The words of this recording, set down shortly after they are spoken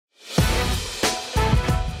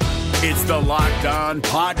It's the Locked On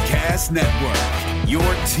Podcast Network, your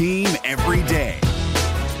team every day.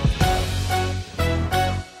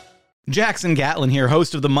 Jackson Gatlin here,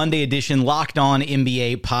 host of the Monday edition Locked On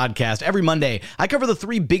NBA podcast. Every Monday, I cover the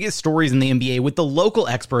three biggest stories in the NBA with the local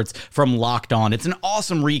experts from Locked On. It's an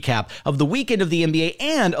awesome recap of the weekend of the NBA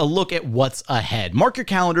and a look at what's ahead. Mark your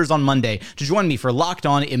calendars on Monday to join me for Locked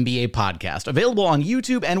On NBA podcast, available on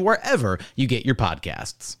YouTube and wherever you get your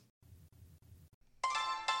podcasts.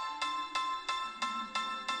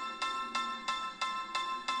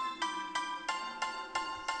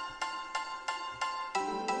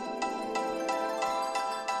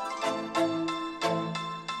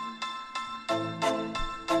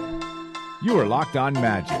 You are Locked On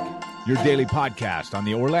Magic, your daily podcast on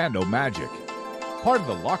the Orlando Magic. Part of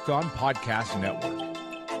the Locked On Podcast Network,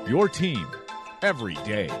 your team every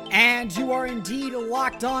day. And you are indeed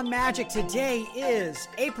Locked On Magic. Today is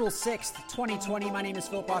April 6th, 2020. My name is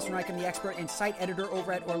Philip Rossman-Reich. I'm the expert and site editor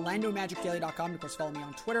over at OrlandoMagicDaily.com. Of course, follow me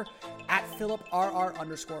on Twitter at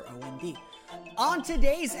PhilipRR_OMB. On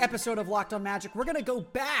today's episode of Locked On Magic, we're going to go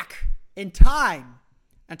back in time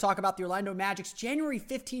and talk about the Orlando Magic's January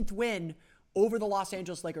 15th win over the Los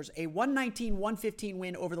Angeles Lakers, a 119-115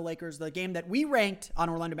 win over the Lakers, the game that we ranked on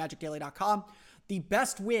OrlandoMagicDaily.com, the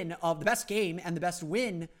best game and the best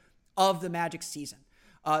win of the Magic season.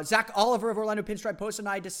 Zach Oliver of Orlando Pinstripe Post and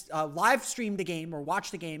I just live streamed the game or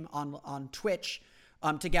watched the game on Twitch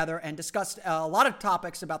together and discussed a lot of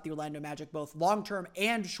topics about the Orlando Magic, both long-term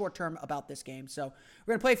and short-term about this game. So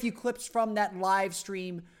we're going to play a few clips from that live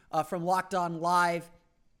stream from Locked On Live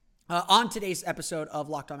on today's episode of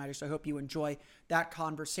Locked On Magic, so I hope you enjoy that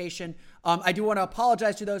conversation. I do want to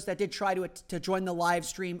apologize to those that did try to join the live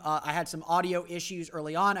stream. I had some audio issues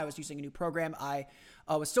early on. I was using a new program. I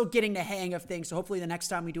was still getting the hang of things, so hopefully the next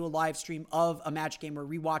time we do a live stream of a Magic game or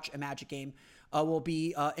rewatch a Magic game, we'll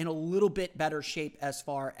be in a little bit better shape as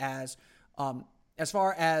far as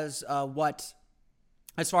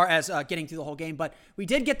getting through the whole game. But we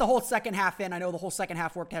did get the whole second half in. I know the whole second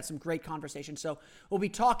half worked, had some great conversation. So we'll be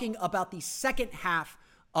talking about the second half,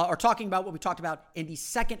 or talking about what we talked about in the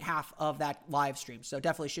second half of that live stream. So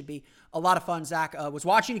definitely should be a lot of fun. Zach was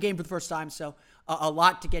watching the game for the first time, so a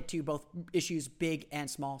lot to get to, both issues big and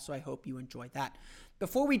small. So I hope you enjoyed that.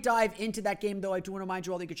 Before we dive into that game, though, I do want to remind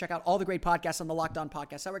you all that you can check out all the great podcasts on the Locked On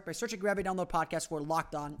Podcast Network by searching Grab a Download podcast for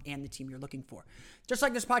Locked On and the team you're looking for. Just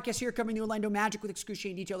like this podcast here covering the Orlando Magic with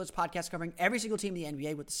excruciating detail, this podcast covering every single team in the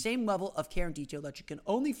NBA with the same level of care and detail that you can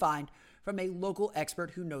only find from a local expert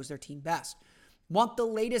who knows their team best. Want the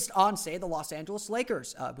latest on, say, the Los Angeles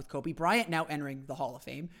Lakers, with Kobe Bryant now entering the Hall of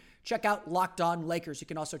Fame? Check out Locked On Lakers. You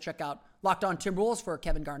can also check out Locked On Timberwolves for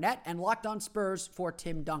Kevin Garnett and Locked On Spurs for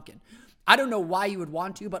Tim Duncan. I don't know why you would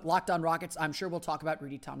want to, but Locked On Rockets, I'm sure we'll talk about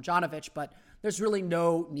Rudy Tomjanovich, but there's really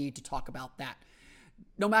no need to talk about that.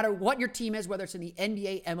 No matter what your team is, whether it's in the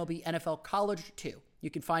NBA, MLB, NFL, college, too,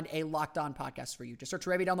 you can find a Locked On podcast for you. Just search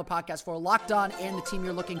wherever you download podcasts for Locked On and the team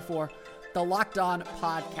you're looking for, the Locked On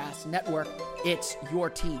Podcast Network. It's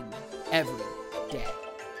your team every day.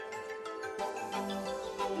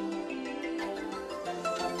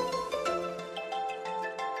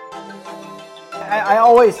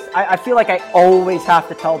 I feel like I always have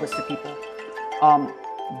to tell this to people.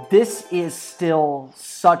 This is still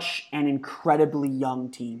such an incredibly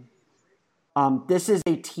young team. This is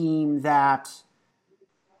a team that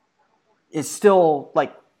is still,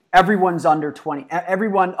 like, everyone's under 20.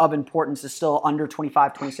 Everyone of importance is still under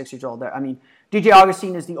 25, 26 years old. I mean, DJ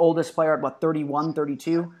Augustine is the oldest player at, 31,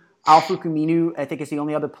 32? Al-Farouq Aminu, I think, is the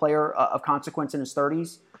only other player of consequence in his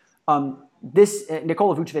 30s.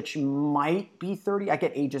 Nikola Vucevic might be 30. I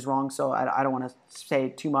get ages wrong, so I don't want to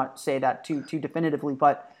say that too definitively.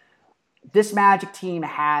 But this Magic team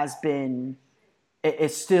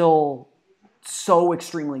is still so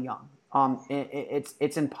extremely young.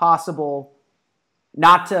 It's impossible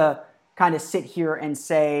not to kind of sit here and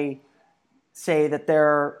say that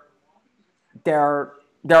they're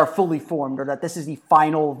fully formed, or that this is the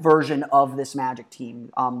final version of this Magic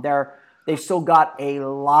team. They've still got a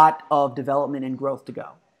lot of development and growth to go.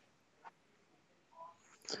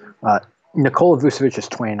 Nikola Vucevic is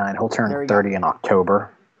 29. He'll turn 30 in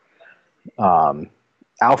October.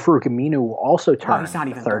 Al-Farouq Aminu will also turn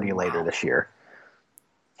 30 later this year.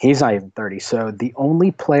 He's not even 30. So the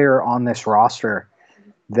only player on this roster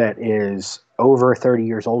that is over 30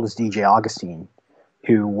 years old is DJ Augustine,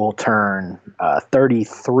 who will turn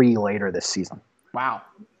 33 later this season. Wow.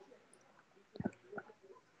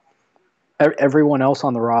 Everyone else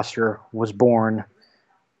on the roster was born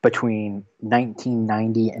between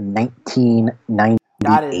 1990 and 1998.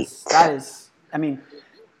 That is. I mean,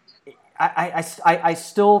 I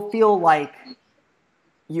still feel like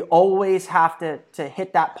you always have to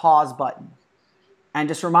hit that pause button and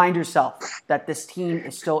just remind yourself that this team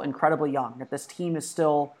is still incredibly young, that this team is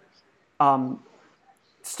still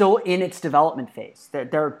in its development phase.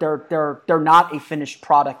 They're not a finished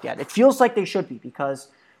product yet. It feels like they should be because,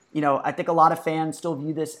 I think a lot of fans still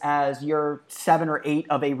view this as year 7 or 8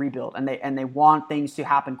 of a rebuild, and they want things to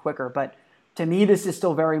happen quicker. But to me, this is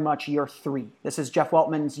still very much year 3. This is Jeff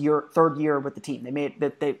Weltman's third year with the team.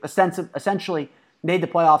 They essentially made the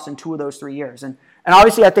playoffs in 2 of those 3 years, and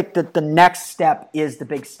obviously I think that the next step is the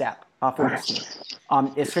big step for this team.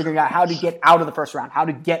 Is figuring out how to get out of the first round, how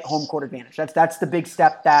to get home court advantage. That's the big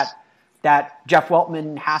step that Jeff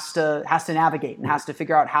Weltman has to navigate and has to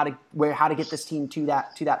figure out how to get this team to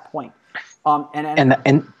that point.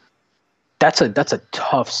 And that's a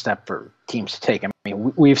tough step for teams to take. I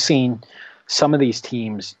mean, we've seen some of these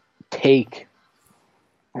teams take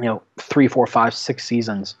 3, 4, 5, 6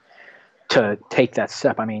 seasons to take that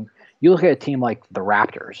step. I mean, you look at a team like the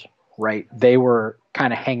Raptors, right? They were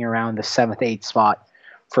kind of hanging around the 7th, 8th spot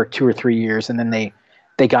for 2 or 3 years, and then they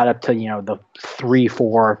got up to the 3,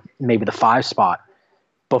 4, maybe the 5 spot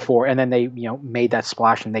before, and then they made that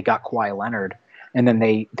splash and they got Kawhi Leonard, and then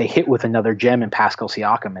they hit with another gem in Pascal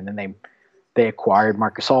Siakam, and then they acquired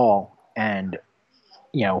Marc Gasol, and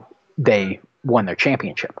they won their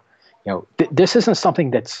championship. This isn't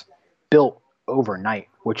something that's built overnight,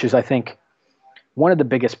 which is, I think, one of the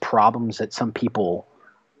biggest problems that some people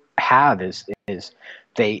have is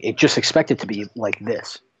they just expect it to be like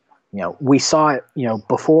this. We saw it,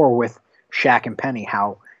 before with Shaq and Penny,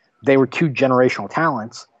 how they were 2 generational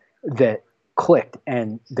talents that clicked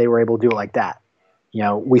and they were able to do it like that.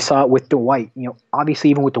 We saw it with Dwight. Obviously,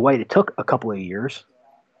 even with Dwight, it took a couple of years,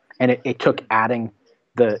 and it took adding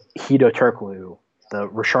the Hedo Turkoglu, the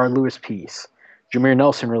Rashard Lewis piece, Jameer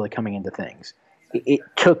Nelson really coming into things. It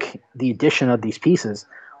took the addition of these pieces.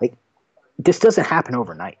 Like, this doesn't happen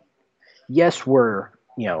overnight. Yes, we're,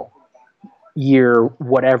 year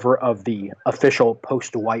whatever of the official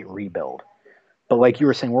post-Dwight rebuild. But like you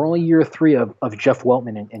were saying, we're only year 3 of Jeff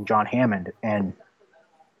Weltman and John Hammond. And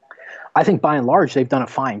I think by and large, they've done a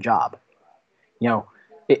fine job.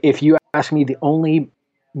 If you ask me, the only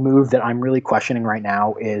move that I'm really questioning right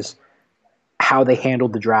now is how they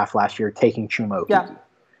handled the draft last year, taking Chuma Okeke.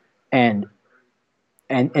 Yeah.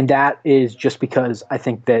 And that is just because I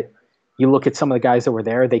think that you look at some of the guys that were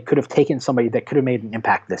there, they could have taken somebody that could have made an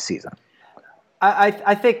impact this season.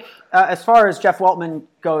 I think as far as Jeff Weltman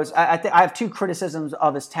goes, I have 2 criticisms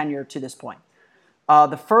of his tenure to this point.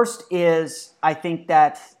 The first is I think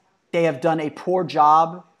that they have done a poor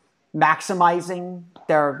job maximizing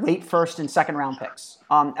their late first and second round picks.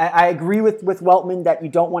 I agree with Weltman that you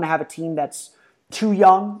don't want to have a team that's too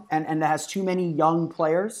young and that has too many young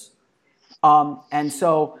players. And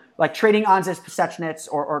so, like trading Anzes Pasechnits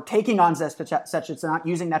or taking Anzes Pasechnits and not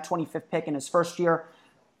using that 25th pick in his first year,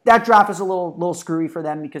 that draft is a little screwy for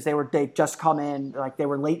them because they just come in, like they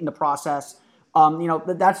were late in the process.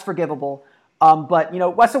 That's forgivable. But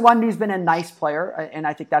Wes Iwundu's been a nice player, and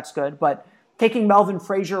I think that's good. But taking Melvin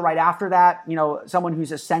Frazier right after that, someone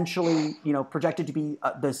who's essentially projected to be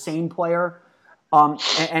the same player,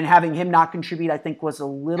 and having him not contribute, I think was a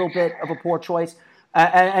little bit of a poor choice.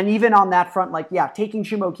 And even on that front, taking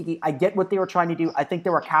Chuma Okeke, I get what they were trying to do. I think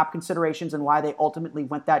there were cap considerations and why they ultimately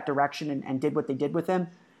went that direction and did what they did with him.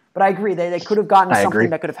 But I agree, they could have gotten something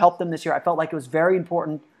that could have helped them this year. I felt like it was very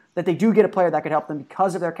important that they do get a player that could help them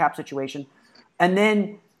because of their cap situation. And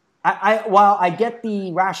then, while I get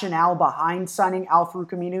the rationale behind signing Al-Farouq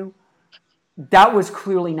Aminu, that was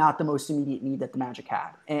clearly not the most immediate need that the Magic had.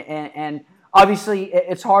 And obviously,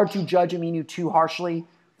 it's hard to judge Aminu too harshly.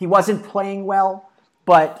 He wasn't playing well,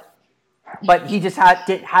 but he just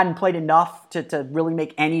hadn't played enough to really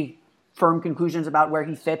make any firm conclusions about where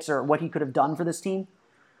he fits or what he could have done for this team.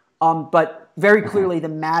 But very clearly, the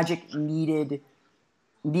Magic needed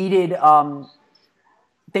they needed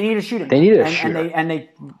a shooting. They needed a shooter. And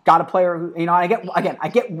they got a player who, I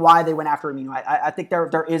get why they went after Aminu. I think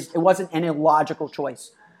it wasn't an illogical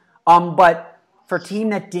choice. But for a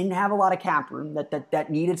team that didn't have a lot of cap room,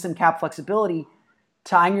 that needed some cap flexibility,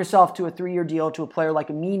 tying yourself to a 3-year deal to a player like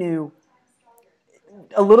Aminu,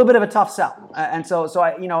 a little bit of a tough sell. And so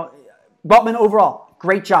Weltman overall,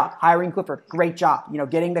 great job. Hiring Clifford, great job.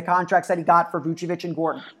 Getting the contracts that he got for Vucevic and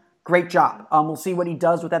Gordon, great job. We'll see what he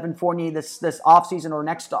does with Evan Fournier this offseason or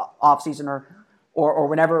next offseason or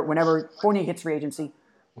whenever Fournier hits free agency.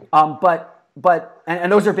 But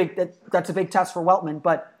those are big. That's a big test for Weltman.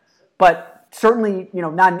 But certainly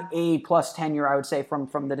not an A+ tenure, I would say,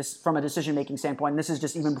 from a decision making standpoint. And this is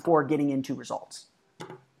just even before getting into results.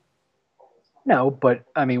 No, but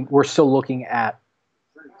I mean, we're still looking at,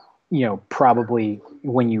 probably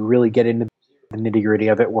when you really get into the nitty gritty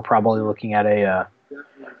of it, we're probably looking at a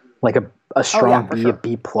strong B, a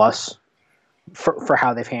B plus for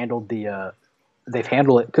how they've handled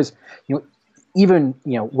it. Because, even,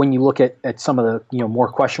 when you look at some of the, more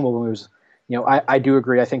questionable moves, I do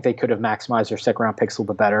agree. I think they could have maximized their second round picks a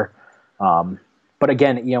little bit better. But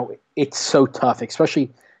again, it's so tough, especially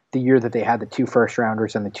the year that they had the 2 first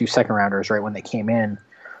rounders and the 2 second rounders, right, when they came in,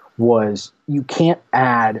 was you can't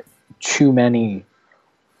add too many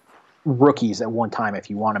rookies at one time if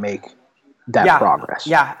you want to make that progress.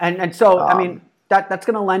 Yeah. And so, I mean, that's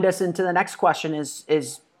going to lend us into the next question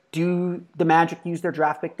is do the Magic use their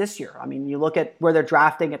draft pick this year? I mean, you look at where they're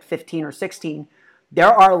drafting at 15 or 16, there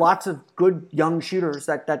are lots of good young shooters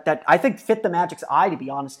that I think fit the Magic's eye, to be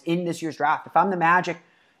honest, in this year's draft. If I'm the Magic,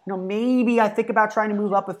 maybe I think about trying to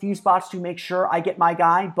move up a few spots to make sure I get my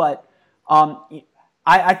guy. But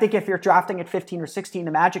I think if you're drafting at 15 or 16,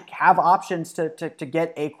 the Magic have options to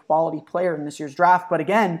get a quality player in this year's draft. But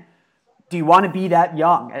again, do you want to be that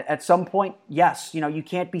young? At some point, yes. You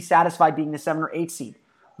can't be satisfied being the 7 or 8 seed.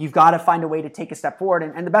 You've got to find a way to take a step forward.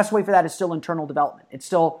 And the best way for that is still internal development. It's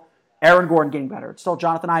still Aaron Gordon getting better. It's still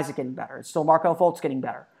Jonathan Isaac getting better. It's still Markelle Fultz getting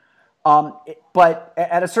better. But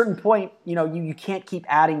at a certain point, you can't keep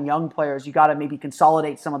adding young players. You got to maybe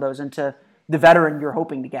consolidate some of those into the veteran you're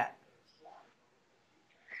hoping to get.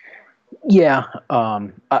 Yeah,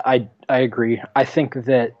 I agree. I think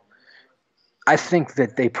that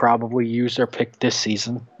they probably use their pick this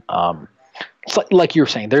season. It's like you were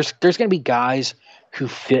saying, there's going to be guys who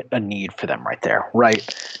fit a need for them right there, right?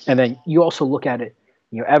 And then you also look at it.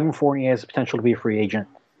 Evan Fournier has the potential to be a free agent.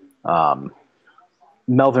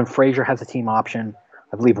 Melvin Frazier has a team option.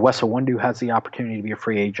 I believe Wes Iwundu has the opportunity to be a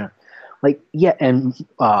free agent. And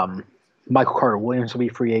Michael Carter-Williams will be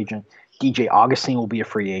a free agent. DJ Augustine will be a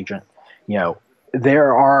free agent.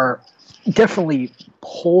 There are definitely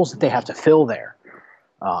holes that they have to fill there,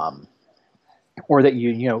 or that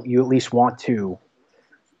you at least want to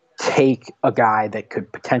take a guy that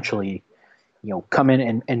could potentially come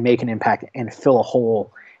in and make an impact and fill a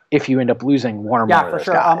hole if you end up losing one or more of those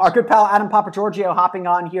guys. Our good pal Adam Papagiorgio hopping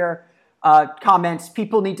on here comments,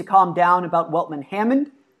 people need to calm down about Weltman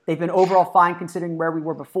Hammond. They've been overall fine considering where we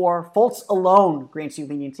were before. Fultz alone grants you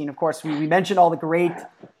leniency. And of course, we mentioned all the great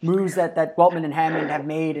moves that Weltman and Hammond have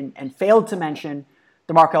made and failed to mention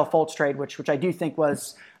the Markelle Fultz trade, which I do think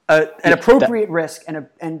was an appropriate risk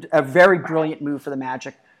and a very brilliant move for the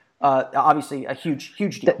Magic. Obviously, a huge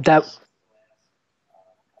deal.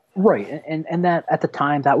 Right, and that at the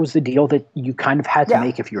time, that was the deal that you kind of had to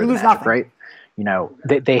make if you were the Magic, right?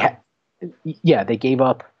 They gave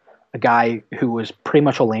up a guy who was pretty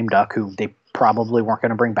much a lame duck, who they probably weren't going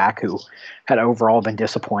to bring back, who had overall been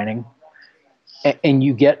disappointing. And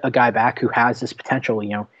you get a guy back who has this potential,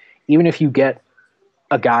 even if you get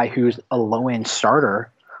a guy who's a low-end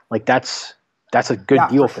starter, that's a good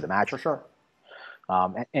deal for the Magic. For sure.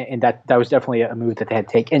 And that was definitely a move that they had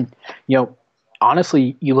to take. And,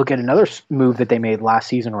 honestly, you look at another move that they made last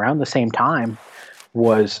season around the same time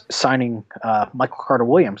was signing Michael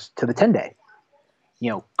Carter-Williams to the 10-day.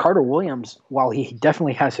 Carter-Williams, while he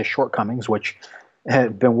definitely has his shortcomings, which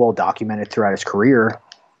have been well documented throughout his career,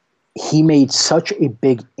 he made such a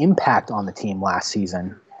big impact on the team last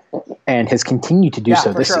season and has continued to do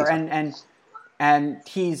so this season. And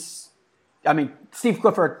he's, Steve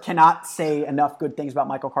Clifford cannot say enough good things about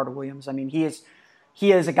Michael Carter-Williams.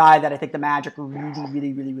 He is a guy that I think the Magic really,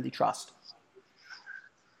 really, really, really trust.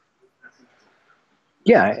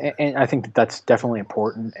 Yeah, and I think that's definitely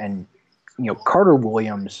important. And,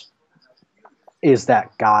 Carter-Williams is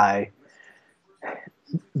that guy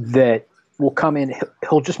that will come in.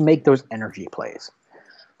 He'll just make those energy plays.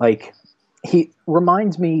 He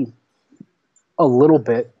reminds me a little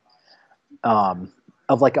bit of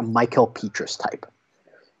a Michael Petrus type.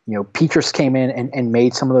 Petrus came in and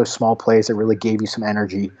made some of those small plays that really gave you some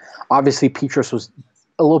energy. Obviously, Petrus was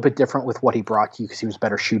a little bit different with what he brought to you because he was a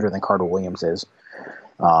better shooter than Carter-Williams is.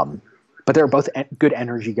 But they're both good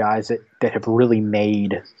energy guys that have really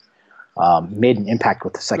made an impact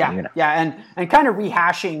with the second unit. Yeah, and kind of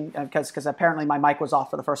rehashing, because apparently my mic was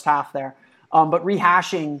off for the first half there, but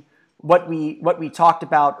rehashing what we talked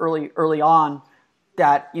about early on,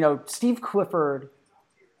 that, Steve Clifford,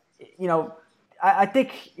 I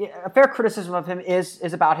think a fair criticism of him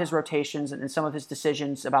is about his rotations and some of his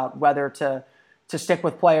decisions about whether to stick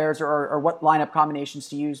with players or what lineup combinations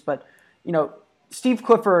to use. But, Steve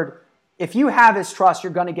Clifford, if you have his trust,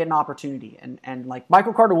 you're going to get an opportunity. And like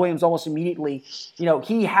Michael Carter-Williams almost immediately,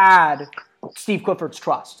 he had Steve Clifford's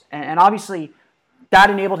trust. And obviously that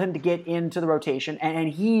enabled him to get into the rotation, and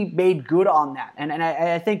he made good on that. And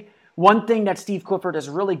I think one thing that Steve Clifford is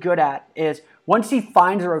really good at is once he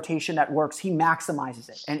finds a rotation that works, he maximizes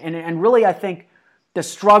it. And really, I think the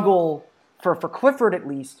struggle for Clifford, at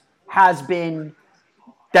least, has been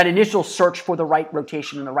that initial search for the right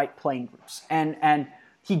rotation and the right playing groups. And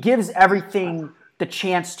he gives everything the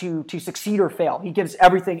chance to succeed or fail. He gives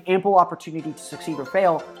everything ample opportunity to succeed or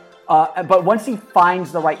fail. But once he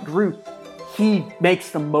finds the right group, he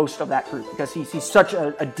makes the most of that group because he's such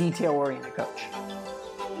a detail-oriented coach.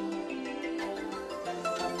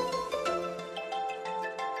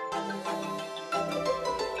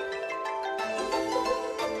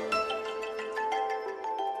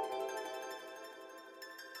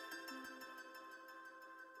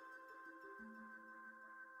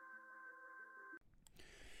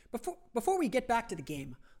 Before we get back to the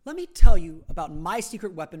game, let me tell you about my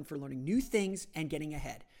secret weapon for learning new things and getting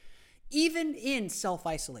ahead. Even in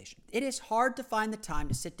self-isolation, it is hard to find the time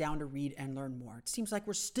to sit down to read and learn more. It seems like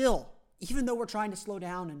we're still, even though we're trying to slow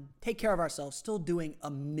down and take care of ourselves, still doing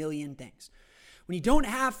a million things. When you don't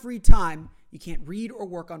have free time, you can't read or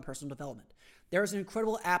work on personal development. There is an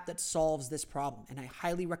incredible app that solves this problem, and I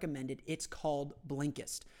highly recommend it. It's called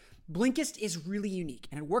Blinkist. Blinkist is really unique,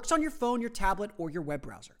 and it works on your phone, your tablet, or your web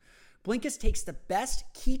browser. Blinkist takes the best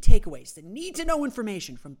key takeaways, the need-to-know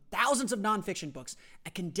information from thousands of nonfiction books,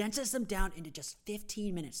 and condenses them down into just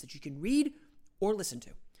 15 minutes that you can read or listen to.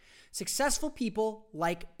 Successful people,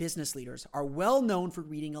 like business leaders, are well known for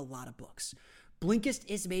reading a lot of books. Blinkist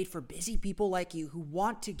is made for busy people like you who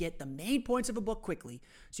want to get the main points of a book quickly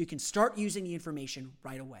so you can start using the information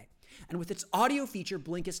right away. And with its audio feature,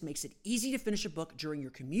 Blinkist makes it easy to finish a book during your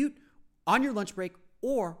commute, on your lunch break,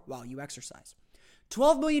 or while you exercise.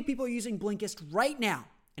 12 million people are using Blinkist right now,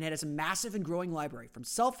 and it has a massive and growing library from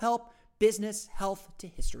self-help, business, health, to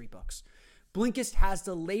history books. Blinkist has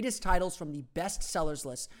the latest titles from the bestsellers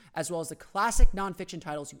list, as well as the classic nonfiction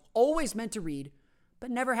titles you always meant to read, but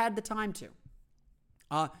never had the time to.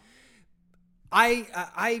 I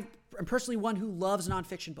am personally one who loves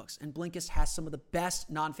nonfiction books, and Blinkist has some of the best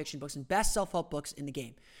nonfiction books and best self-help books in the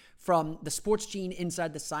game. From The Sports Gene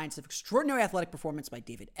Inside the Science of Extraordinary Athletic Performance by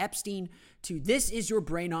David Epstein, to This Is Your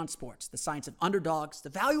Brain on Sports, The Science of Underdogs,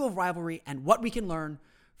 The Value of Rivalry, and What We Can Learn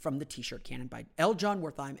from the T-Shirt Cannon by L. John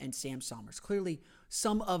Wertheim and Sam Sommers. Clearly,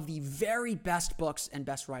 some of the very best books and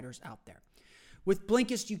best writers out there. With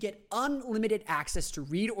Blinkist, you get unlimited access to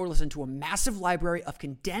read or listen to a massive library of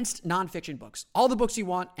condensed nonfiction books, all the books you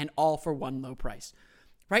want, and all for one low price.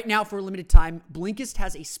 Right now, for a limited time, Blinkist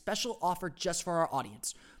has a special offer just for our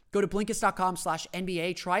audience. Go to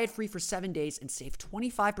Blinkist.com/NBA, try it free for 7 days, and save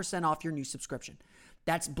 25% off your new subscription.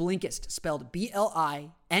 That's Blinkist, spelled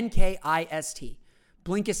Blinkist.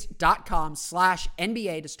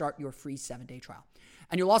 Blinkist.com/NBA to start your free 7-day trial.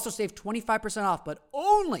 And you'll also save 25% off, but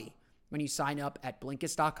only when you sign up at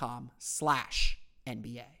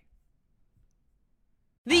Blinkist.com/NBA.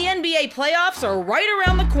 The NBA playoffs are right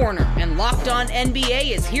around the corner, and Locked On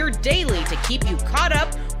NBA is here daily to keep you caught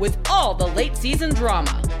up with all the late season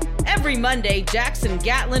drama. Every Monday, Jackson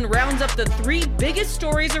Gatlin rounds up the 3 biggest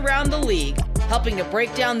stories around the league, helping to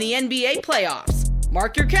break down the NBA playoffs.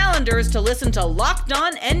 Mark your calendars to listen to Locked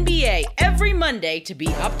On NBA every Monday to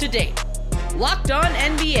be up to date. Locked On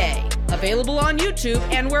NBA, available on YouTube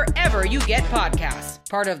and wherever you get podcasts.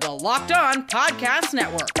 Part of the Locked On Podcast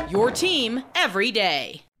Network, your team every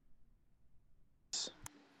day.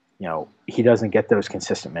 You know, he doesn't get those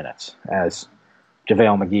consistent minutes as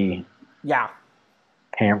JaVale McGee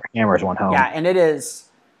hammers one home. Yeah, and it is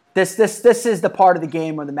this is the part of the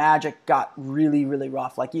game where the Magic got really, really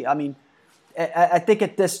rough. Like, I mean, I think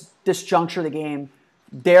at this juncture of the game,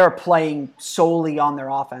 they're playing solely on their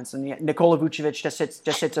offense, and Nikola Vucevic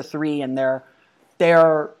just hits a 3, and they're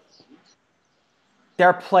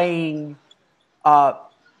playing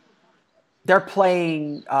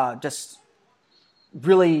just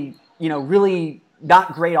really, really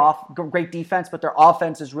not great defense, but their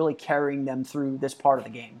offense is really carrying them through this part of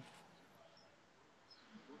the game.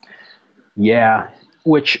 Yeah,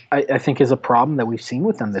 which I think is a problem that we've seen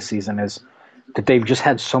with them this season is that they've just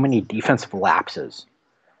had so many defensive lapses.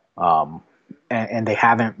 And they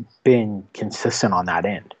haven't been consistent on that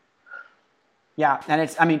end. Yeah,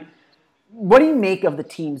 and what do you make of the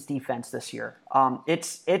team's defense this year?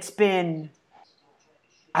 It's been,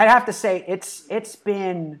 I'd have to say, it's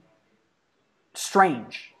been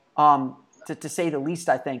strange, to say the least,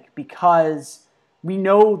 I think, because we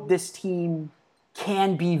know this team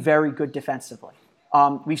can be very good defensively.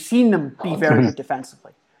 We've seen them be very good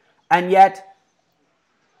defensively. And yet,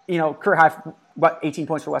 career high, 18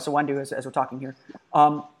 points for Wes Iwundu as we're talking here.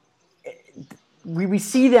 we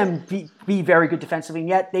see them be very good defensively, and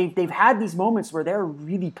yet they've had these moments where they're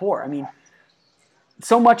really poor. I mean,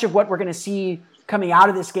 so much of what we're going to see coming out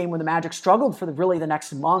of this game where the Magic struggled for the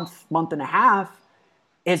next month and a half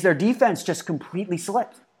is their defense just completely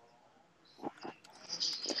slipped.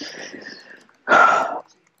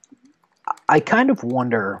 I kind of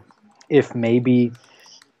wonder if maybe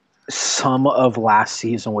some of last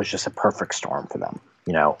season was just a perfect storm for them.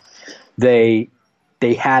 You know, they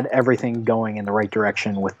had everything going in the right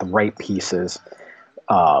direction with the right pieces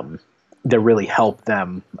that really helped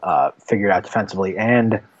them figure it out defensively.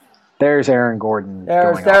 And there's Aaron Gordon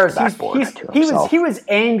going off the backboard to himself. He was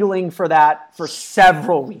angling for that for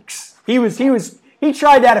several weeks. He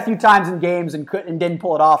tried that a few times in games and didn't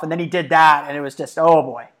pull it off, and then he did that, and it was just, oh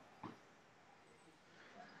boy.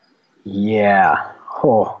 Yeah.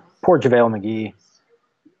 Oh, poor JaVale McGee.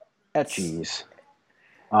 Jeez.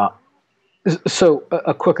 So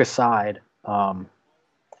a quick aside.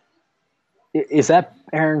 Is that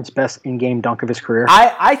Aaron's best in-game dunk of his career?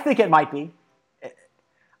 I think it might be.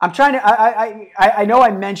 I'm trying to. I know I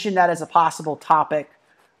mentioned that as a possible topic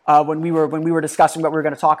when we were discussing what we were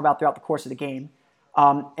going to talk about throughout the course of the game,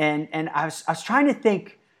 and I was trying to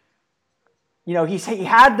think. You know, he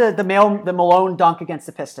had the Malone dunk against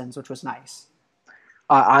the Pistons, which was nice.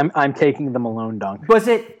 I'm taking the Malone dunk.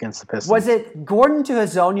 Against the Pistons? Was it Gordon to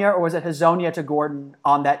Hezonja, or was it Hezonja to Gordon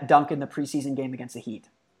on that dunk in the preseason game against the Heat?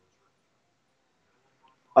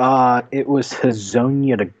 It was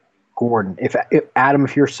Hezonja to Gordon. If Adam,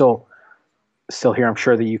 if you're still here, I'm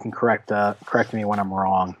sure that you can correct me when I'm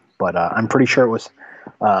wrong. But I'm pretty sure it was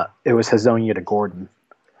Hezonja to Gordon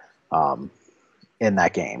in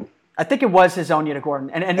that game. I think it was Hezonja to Gordon,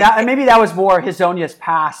 and maybe that was more Hezonja's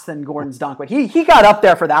pass than Gordon's dunk. But he got up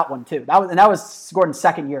there for that one too. That was Gordon's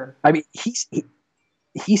second year. I mean,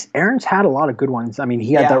 Aaron's had a lot of good ones. I mean,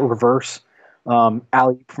 he had that reverse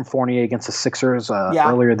alley from Fournier against the Sixers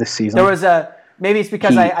earlier this season. There was maybe it's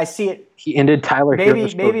because I see it. He ended Tyler. Maybe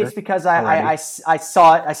it's because I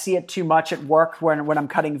saw it. I see it too much at work when I'm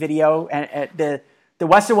cutting video, and the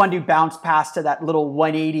Western Wondu bounce pass to that little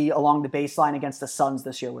 180 along the baseline against the Suns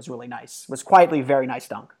this year was really nice. Was quietly a very nice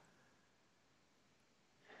dunk.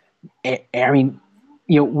 I mean,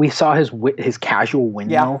 you know, we saw his casual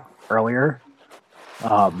windmill earlier.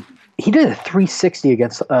 He did a 360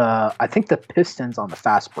 against I think the Pistons on the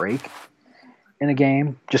fast break in a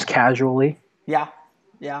game, just casually. Yeah.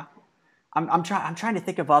 I'm trying to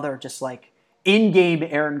think of other just like in-game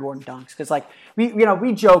Aaron Gordon dunks, because like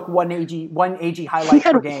we joke one AG highlight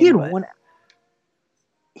per game. He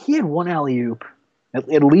had one alley-oop,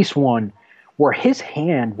 at least one, where his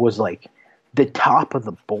hand was like the top of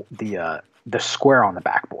the square on the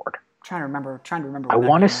backboard. Trying to remember. I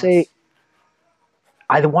want to say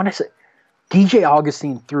DJ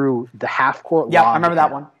Augustine threw the half court. Yeah, I remember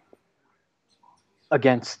that one. I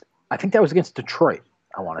think that was against Detroit.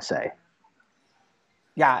 I want to say.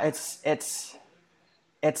 Yeah, it's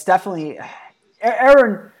definitely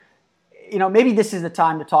Aaron. You know, maybe this is the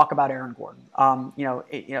time to talk about Aaron Gordon.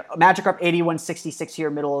 Magic up 81-66 here,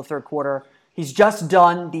 middle of the third quarter. He's just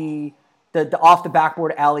done the off the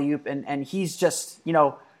backboard alley-oop, and he's just, you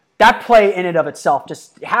know, that play in and of itself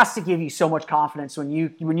just has to give you so much confidence when you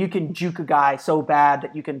can juke a guy so bad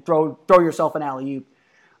that you can throw yourself an alley-oop.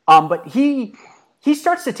 But he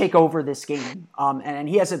starts to take over this game, and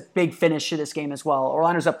he has a big finish to this game as well.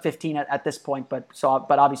 Orlando's up 15 at this point, but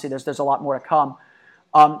obviously there's a lot more to come.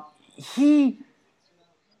 He's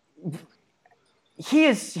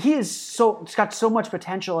got so much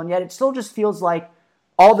potential, and yet it still just feels like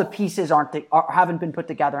all the pieces haven't been put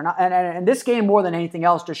together. And this game, more than anything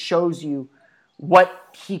else, just shows you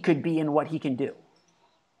what he could be and what he can do.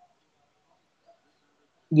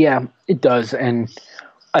 Yeah, it does, and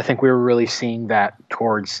I think we were really seeing that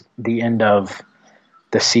towards the end of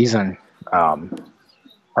the season, or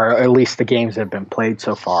at least the games that have been played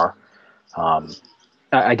so far.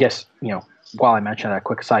 I guess, you know, while I mentioned that,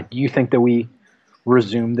 quick aside, do you think that we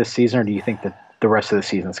resume this season, or do you think that the rest of the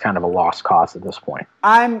season is kind of a lost cause at this point?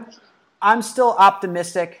 I'm still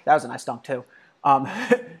optimistic. That was a nice dunk too. And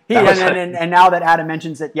now that Adam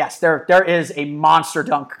mentions it, yes, there is a monster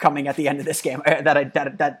dunk coming at the end of this game.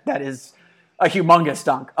 That is a humongous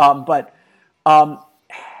dunk. But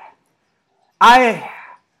I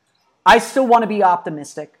still want to be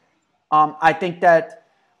optimistic. I think that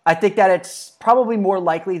it's probably more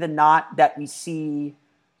likely than not that we see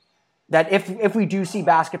that if we do see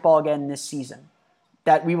basketball again this season,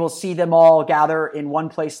 that we will see them all gather in one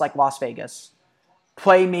place like Las Vegas,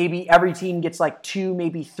 play, maybe every team gets like 2,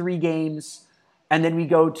 maybe 3 games, and then we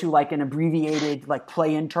go to like an abbreviated like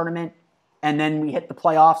play-in tournament and then we hit the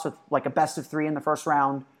playoffs with like a best of 3 in the first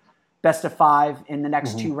round, best of 5 in the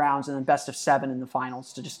next 2 rounds, and then best of 7 in the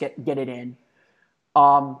finals to just get it in.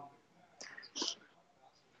 I'm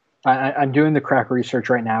doing the crack research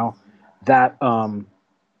right now. That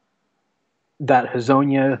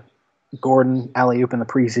Hezonja Gordon alley-oop in the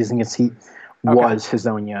preseason against Heat was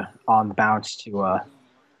Hezonja on the bounce to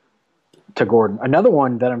Gordon. Another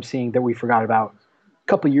one that I'm seeing that we forgot about a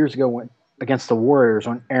couple of years ago against the Warriors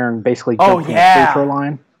when Aaron basically jumped from the free throw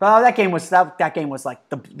line. Well, that game was like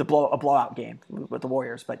a blowout game with the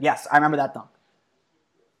Warriors. But yes, I remember that dunk.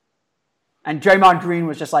 And Draymond Green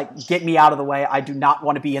was just like, "Get me out of the way. I do not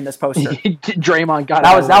want to be in this poster." Draymond got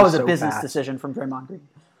that was a business decision from Draymond Green.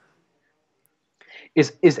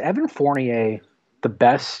 Is Evan Fournier the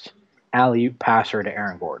best alley-oop passer to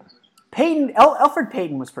Aaron Gordon? Elfrid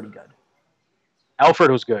Payton was pretty good. Elfrid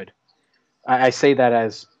was good. I say that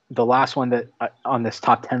as the last one that on this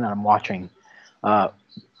top 10 that I'm watching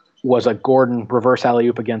was a Gordon reverse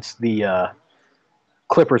alley-oop against the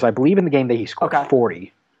Clippers. I believe in the game that he scored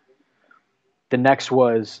 40. The next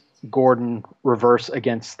was Gordon reverse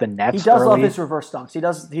against the Nets. He does love his reverse dunks. He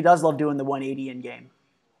does love doing the 180 in game.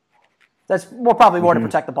 That's probably more to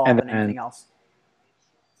protect the ball than anything else.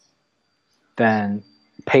 Then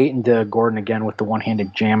Payton to Gordon again with the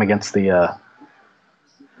one-handed jam against the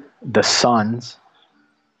Suns.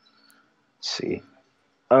 Let's see.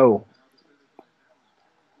 Oh,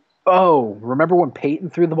 remember when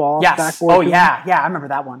Payton threw the ball off the backboard? Oh, yeah, I remember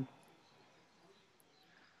that one.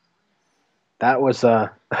 That was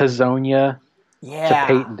Hezonja to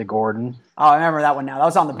Payton to Gordon. Oh, I remember that one now. That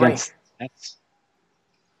was on the break.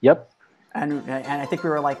 Yep. And I think we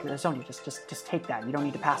were like, Hezonja, just take that. You don't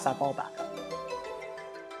need to pass that ball back.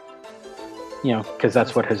 You know, because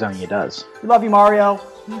that's what Hezonja does. We love you, Mario.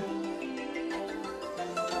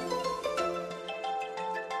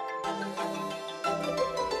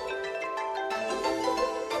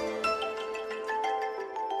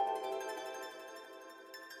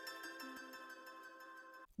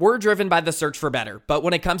 We're driven by the search for better, but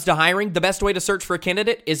when it comes to hiring, the best way to search for a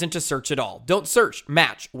candidate isn't to search at all. Don't search,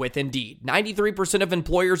 match with Indeed. 93% of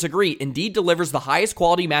employers agree Indeed delivers the highest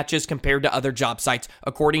quality matches compared to other job sites,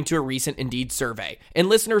 according to a recent Indeed survey. And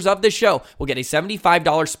listeners of this show will get a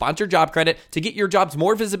 $75 sponsored job credit to get your jobs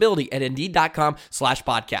more visibility at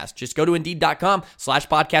Indeed.com/podcast. Just go to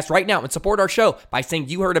Indeed.com/podcast right now and support our show by saying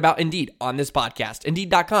you heard about Indeed on this podcast.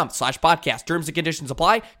 Indeed.com/podcast. Terms and conditions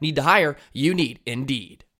apply. Need to hire? You need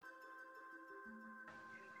Indeed.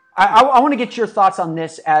 I want to get your thoughts on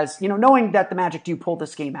this as, knowing that the Magic do pull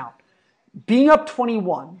this game out. Being up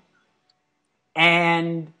 21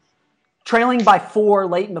 and trailing by 4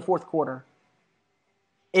 late in the fourth quarter,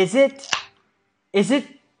 is it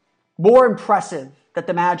more impressive that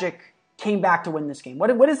the Magic came back to win this game?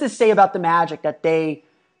 What does this say about the Magic that they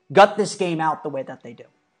gut this game out the way that they do?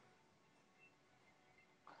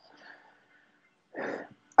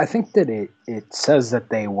 I think that it says that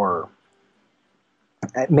they were...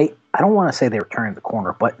 I don't want to say they were turning the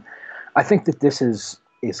corner, but I think that this is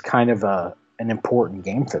kind of an important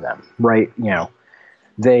game for them, right?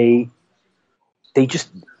 They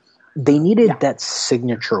needed that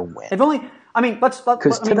signature win. Let's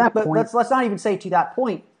not even say to that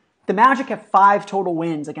point. The Magic have 5 total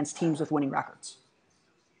wins against teams with winning records.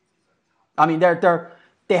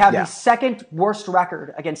 They have the second worst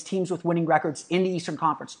record against teams with winning records in the Eastern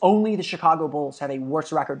Conference. Only the Chicago Bulls have a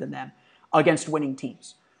worse record than them against winning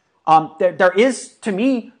teams. There is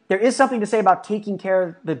something to say about taking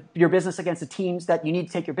care of your business against the teams that you need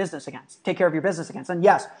to take care of your business against. And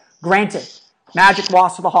yes, granted, Magic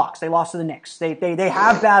lost to the Hawks. They lost to the Knicks. They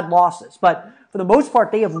have bad losses. But for the most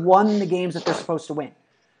part, they have won the games that they're supposed to win.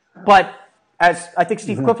 But as I think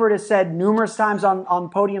Steve Clifford has said numerous times on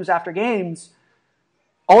podiums after games,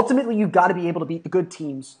 ultimately you've got to be able to beat the good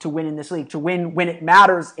teams to win in this league, to win when it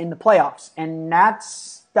matters in the playoffs. And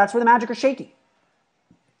that's where the Magic are shaky.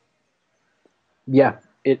 Yeah,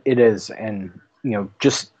 it is. And,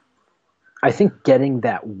 I think getting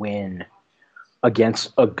that win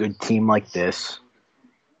against a good team like this,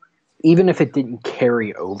 even if it didn't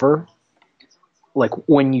carry over, like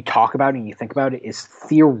when you talk about it and you think about it, is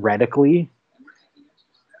theoretically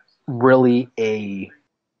really an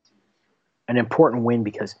important win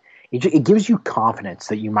because it gives you confidence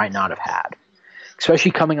that you might not have had,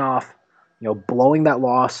 especially coming off, blowing that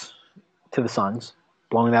loss to the Suns,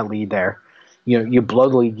 blowing that lead there. You blow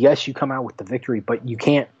the lead. Yes, you come out with the victory, but you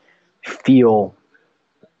can't feel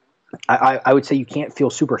 – I would say you can't feel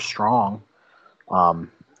super strong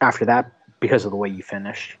after that because of the way you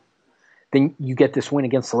finished. Then you get this win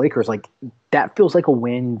against the Lakers. Like, that feels like a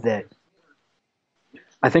win that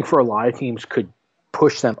I think for a lot of teams could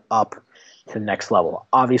push them up to the next level.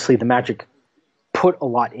 Obviously, the Magic put a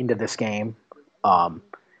lot into this game, and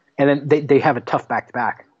then they have a tough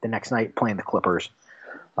back-to-back the next night playing the Clippers.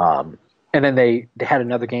 And then they had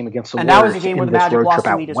another game against the Warriors. And that was a game where the Magic lost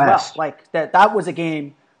the lead as well. Like that was a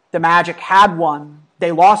game the Magic had won.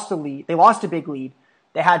 They lost the lead. They lost a big lead.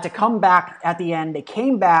 They had to come back at the end. They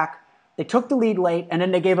came back. They took the lead late, and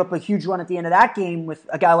then they gave up a huge run at the end of that game with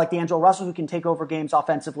a guy like D'Angelo Russell who can take over games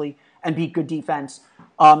offensively and beat good defense.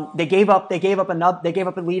 They gave up a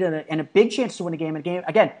lead and a big chance to win a game.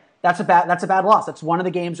 Again, that's a bad loss. That's one of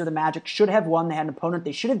the games where the Magic should have won. They had an opponent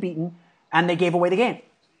they should have beaten, and they gave away the game.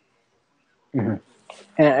 Mm-hmm.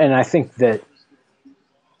 And I think that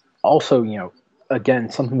also,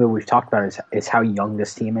 again, something that we've talked about is how young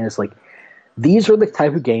this team is. Like, these are the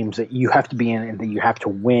type of games that you have to be in and that you have to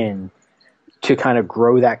win to kind of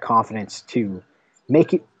grow that confidence, to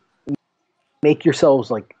make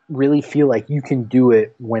yourselves like really feel like you can do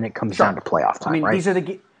it when it comes down to playoff time. I mean, right? these are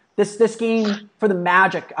this game for the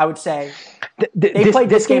Magic. I would say they played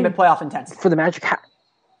this game at playoff intensity for the Magic.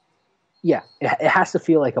 Yeah, it has to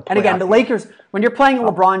feel like a playoff. And again, the Lakers, when you're playing a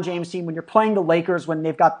LeBron James team, when you're playing the Lakers, when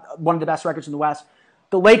they've got one of the best records in the West,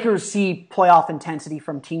 the Lakers see playoff intensity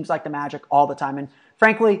from teams like the Magic all the time. And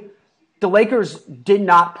frankly, the Lakers did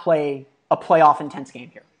not play a playoff intense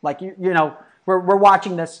game here. Like, we're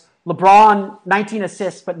watching this. LeBron, 19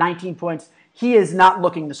 assists, but 19 points. He is not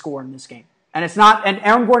looking to score in this game. And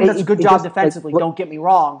Aaron Gordon does a good job defensively, don't get me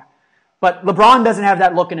wrong. But LeBron doesn't have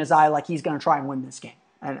that look in his eye like he's going to try and win this game.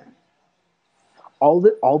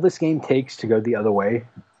 All this game takes to go the other way,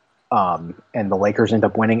 and the Lakers end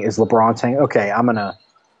up winning, is LeBron saying, "Okay, I'm gonna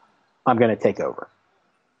take over."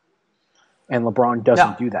 And LeBron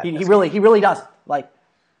doesn't do that. He really doesn't. Like,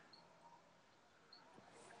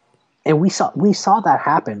 and we saw that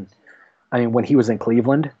happen. I mean, when he was in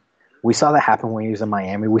Cleveland, we saw that happen when he was in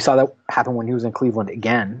Miami. We saw that happen when he was in Cleveland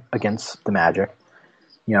again against the Magic.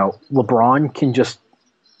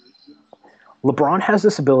 LeBron has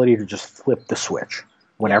this ability to just flip the switch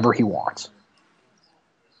whenever he wants.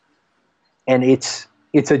 And it's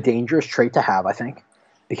a dangerous trait to have, I think,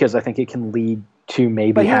 because I think it can lead to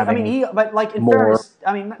maybe having fairness,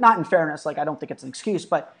 not in fairness, like, I don't think it's an excuse,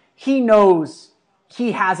 but he knows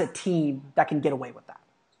he has a team that can get away with that.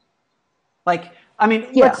 Like, I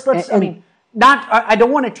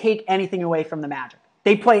don't want to take anything away from the Magic.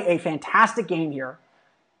 They play a fantastic game here.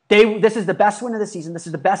 This is the best win of the season. This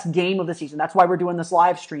is the best game of the season. That's why we're doing this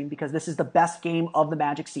live stream, because this is the best game of the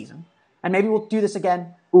Magic season. And maybe we'll do this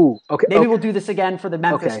again. Ooh, okay. We'll do this again for the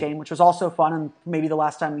Memphis game, which was also fun, and maybe the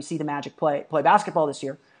last time we see the Magic play basketball this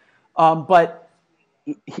year. But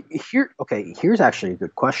here's actually a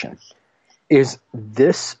good question. Is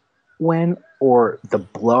this win or the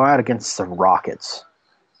blowout against the Rockets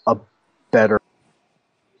a better?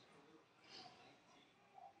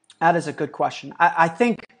 That is a good question. I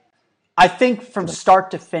think from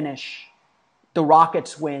start to finish, the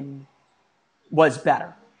Rockets win was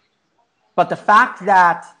better. But the fact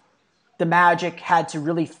that the Magic had to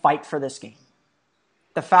really fight for this game,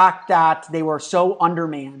 the fact that they were so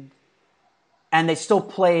undermanned and they still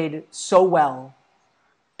played so well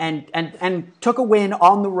and took a win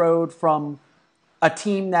on the road from a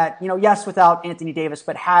team that, yes, without Anthony Davis,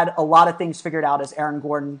 but had a lot of things figured out, as Aaron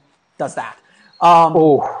Gordon does that.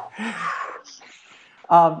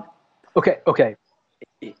 Okay.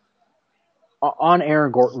 On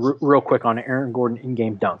Aaron Gordon, real quick on Aaron Gordon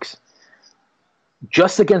in-game dunks.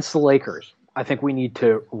 Just against the Lakers, I think we need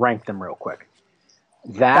to rank them real quick.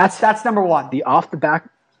 That's number one. The off the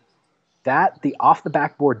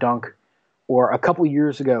backboard dunk, or a couple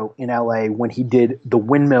years ago in LA when he did the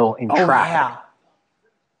windmill in traffic. Yeah.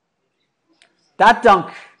 That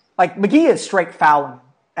dunk, like, McGee is straight fouling,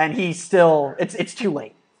 and he's still it's too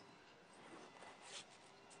late.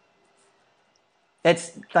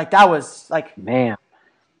 It's like, that was like, man.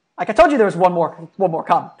 Like, I told you there was one more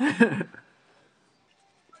come.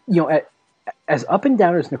 As up and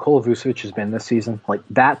down as Nikola Vucevic has been this season, like,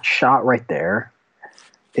 that shot right there,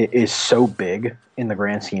 it is so big in the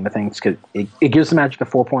grand scheme of things, because it gives the Magic a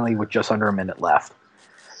 4-point lead with just under a minute left,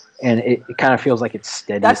 and it kind of feels like it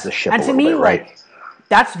steadies the ship a little bit, right? Like,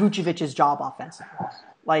 that's Vucevic's job offensively.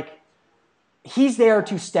 Like, he's there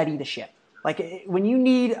to steady the ship. Like, when you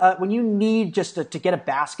need just to get a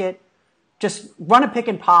basket, just run a pick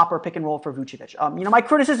and pop or pick and roll for Vucevic. My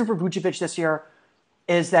criticism for Vucevic this year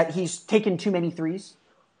is that he's taken too many threes.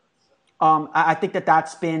 I think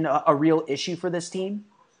that's been a real issue for this team.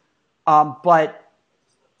 But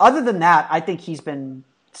other than that, I think he's been.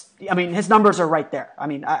 His numbers are right there.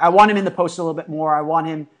 I want him in the post a little bit more. I want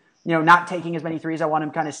him not taking as many threes. I want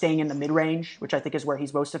him kind of staying in the mid-range, which I think is where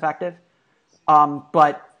he's most effective.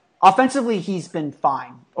 But offensively, he's been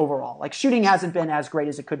fine overall. Like, shooting hasn't been as great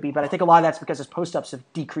as it could be, but I think a lot of that's because his post-ups have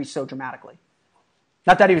decreased so dramatically.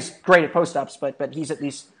 Not that he was great at post-ups, but he's at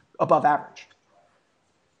least above average.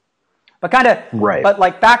 But kind of, right. But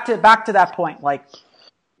like back to that point, like,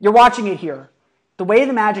 you're watching it here. The way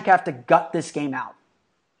the Magic have to gut this game out,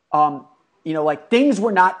 like, things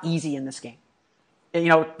were not easy in this game.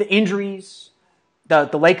 The injuries, the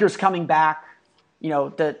Lakers coming back,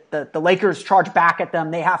 the Lakers charge back at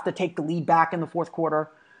them. They have to take the lead back in the fourth quarter.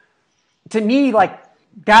 To me, like,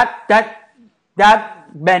 that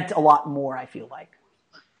meant a lot more, I feel like.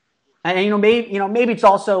 And, maybe it's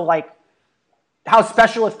also like how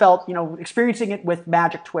special it felt, experiencing it with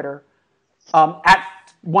Magic Twitter at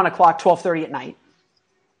 1 o'clock, 12:30 at night.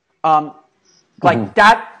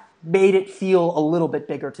 That made it feel a little bit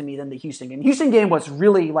bigger to me than the Houston game. The Houston game was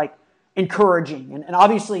really, like, encouraging. And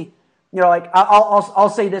obviously, I'll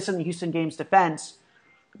say this in the Houston game's defense.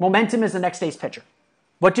 Momentum is the next day's pitcher.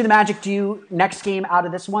 What do the Magic do next game out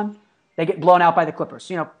of this one? They get blown out by the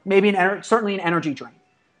Clippers. Maybe certainly an energy drain.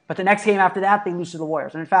 But the next game after that, they lose to the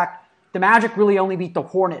Warriors. And in fact, the Magic really only beat the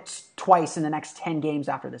Hornets twice in the next 10 games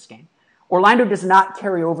after this game. Orlando does not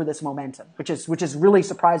carry over this momentum, which is really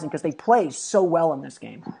surprising because they play so well in this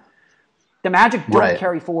game. The Magic don't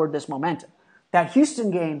carry forward this momentum. That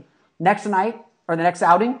Houston game next night or the next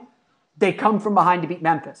outing, they come from behind to beat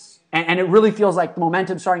Memphis. And it really feels like the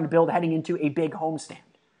momentum's starting to build heading into a big homestand.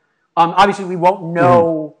 Obviously, we won't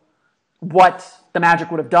know what the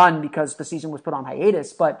Magic would have done because the season was put on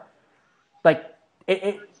hiatus, but like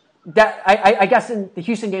I guess in the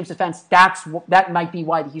Houston game's defense, that might be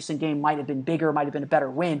why the Houston game might have been bigger, might have been a better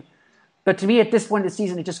win. But to me, at this point of the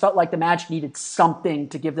season, it just felt like the Magic needed something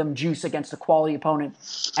to give them juice against a quality opponent,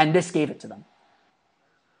 and this gave it to them.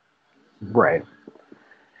 Right.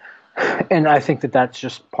 And I think that's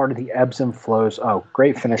just part of the ebbs and flows. Oh,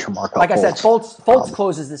 great finish from Markelle Fultz. Like I said, Fultz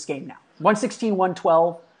closes this game now.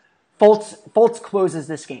 116-112. Fultz closes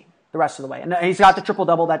this game the rest of the way. And he's got the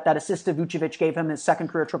triple-double that assist to Vucevic gave him his second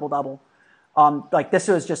career triple-double. This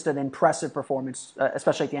was just an impressive performance,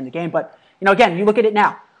 especially at the end of the game. But, again, you look at it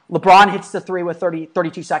now. LeBron hits the three with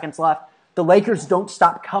 32 seconds left. The Lakers don't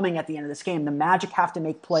stop coming at the end of this game. The Magic have to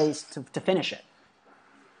make plays to finish it.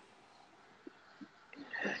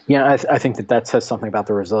 Yeah, I think that says something about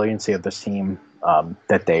the resiliency of this team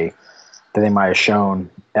that they might have shown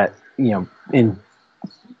in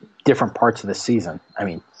different parts of the season. I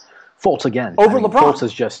mean, Fultz again. LeBron. Fultz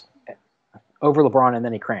is just over LeBron, and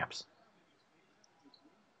then he cramps.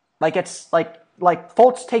 Like it's like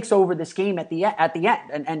Fultz takes over this game at the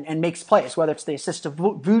end and makes plays. Whether it's the assist to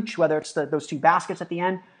Vooch, whether it's those two baskets at the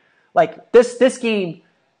end. Like this game.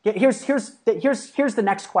 Here's the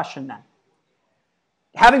next question then.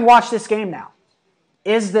 Having watched this game now,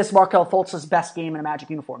 is this Markelle Fultz's best game in a Magic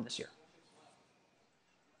uniform this year?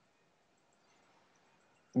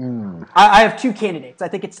 I have two candidates. I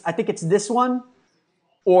think it's this one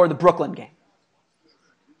or the Brooklyn game.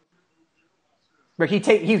 Where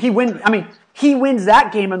he wins. I mean, he wins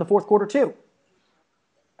that game in the fourth quarter too.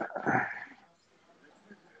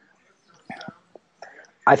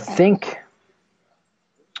 I think.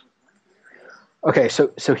 Okay,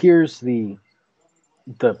 so here's the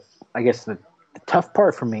tough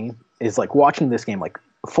part for me is like watching this game. Like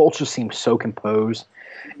Fultz just seems so composed,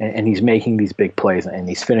 and he's making these big plays and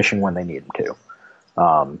he's finishing when they need him to.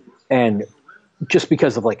 And just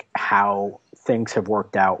because of like how things have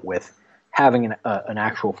worked out with having an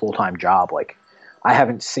actual full-time job, like I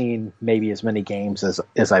haven't seen maybe as many games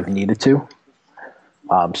as I've needed to.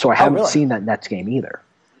 So I haven't seen that Nets game either.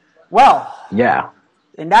 Well, yeah.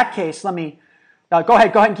 In that case, let me go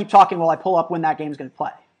ahead and keep talking while I pull up when that game's going to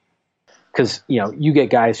play. Because you get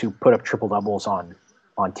guys who put up triple doubles on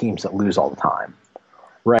teams that lose all the time,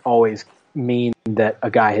 right? Always mean that a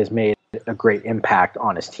guy has made a great impact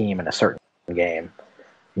on his team in a certain game.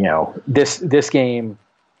 This game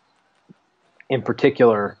in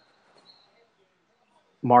particular,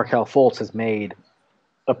 Markelle Fultz has made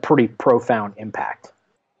a pretty profound impact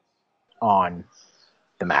on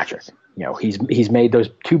the Magic. He's made those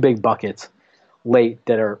two big buckets late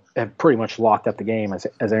that have pretty much locked up the game as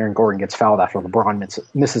Aaron Gordon gets fouled after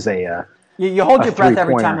LeBron misses a. You hold your breath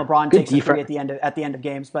every time LeBron takes a three at the end of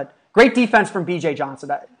games, but great defense from B.J. Johnson.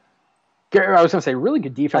 I was going to say really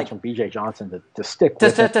good defense from B.J. Johnson to stick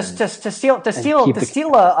with to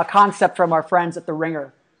steal a concept from our friends at the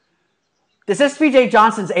Ringer. Is this B.J.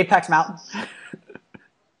 Johnson's Apex Mountain?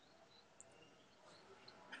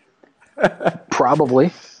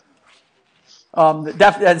 Probably.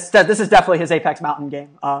 This is definitely his Apex Mountain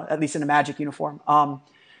game, at least in a Magic uniform.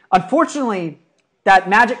 Unfortunately, that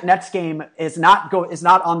Magic Nets game is not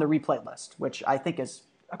on the replay list, which I think is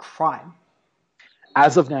a crime.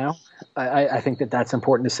 As of now, I think that's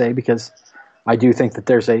important to say, because I do think that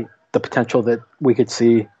there's the potential that we could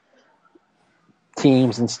see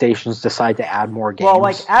teams and stations decide to add more games. Well,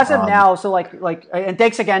 as of now, so and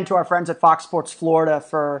thanks again to our friends at Fox Sports Florida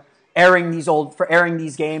for airing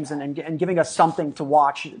these games and giving us something to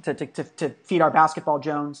watch to feed our basketball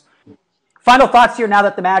Jones. Final thoughts here now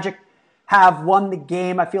that the Magic have won the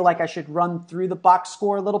game. I feel like I should run through the box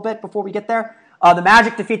score a little bit before we get there. The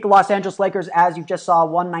Magic defeat the Los Angeles Lakers, as you just saw,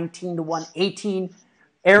 119-118.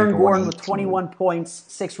 Aaron Gordon with 21 points,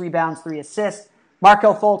 6 rebounds, 3 assists.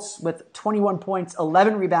 Markelle Fultz with 21 points,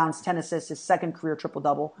 11 rebounds, 10 assists, his second career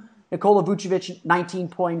triple-double. Nikola Vucevic, 19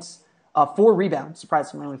 points, 4 rebounds,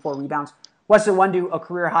 surprisingly only 4 rebounds. Wesley Iwundu, a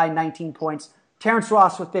career-high 19 points. Terrence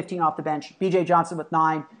Ross with 15 off the bench. B.J. Johnson with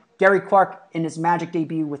 9. Gary Clark in his Magic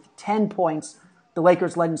debut with 10 points. The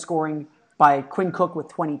Lakers led in scoring by Quinn Cook with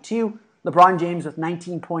 22. LeBron James with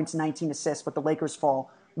 19 points, 19 assists, but the Lakers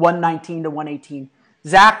fall 119-118.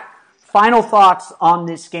 Zach, final thoughts on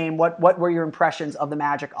this game. What were your impressions of the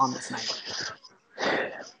Magic on this night?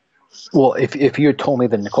 Well, if you had told me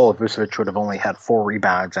that Nikola Vucevic would have only had 4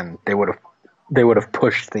 rebounds and they would have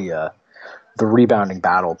pushed the rebounding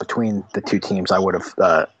battle between the two teams, I would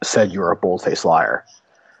have said you were a bold-faced liar.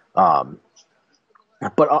 But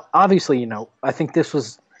obviously, I think this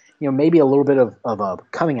was, maybe a little bit of a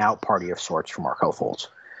coming out party of sorts for Markelle Fultz.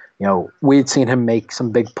 We had seen him make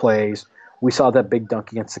some big plays. We saw that big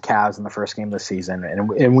dunk against the Cavs in the first game of the season,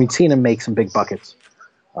 and we'd seen him make some big buckets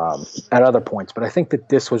at other points. But I think that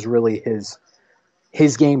this was really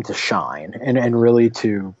his game to shine and really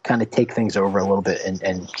to kind of take things over a little bit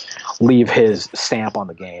and leave his stamp on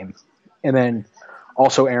the game. And then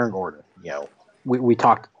also Aaron Gordon. We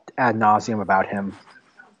talked ad nauseum about him.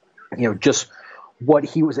 Just what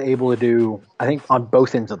he was able to do, I think, on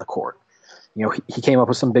both ends of the court. He came up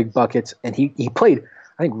with some big buckets, and he played,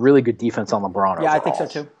 I think, really good defense on LeBron. Yeah, overall. I think so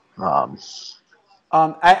too.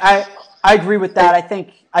 I agree with that.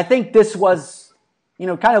 I think this was,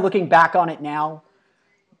 kind of looking back on it now,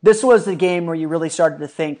 this was the game where you really started to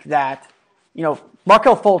think that,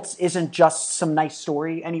 Markelle Fultz isn't just some nice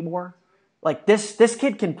story anymore. Like this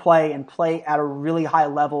kid can play at a really high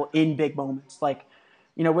level in big moments.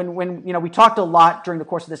 When we talked a lot during the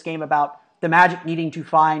course of this game about the Magic needing to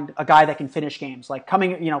find a guy that can finish games.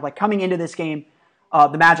 Coming into this game,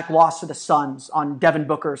 the Magic lost to the Suns on Devin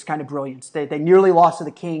Booker's kind of brilliance. They nearly lost to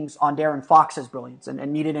the Kings on De'Aaron Fox's brilliance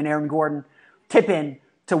and needed an Aaron Gordon tip-in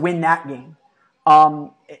to win that game.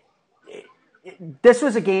 This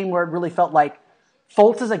was a game where it really felt like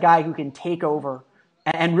Fultz is a guy who can take over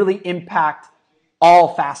and really impact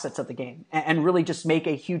all facets of the game and really just make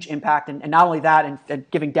a huge impact. And not only that, and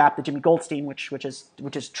giving dap to Jimmy Goldstein, which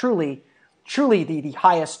is truly the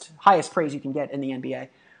highest praise you can get in the NBA.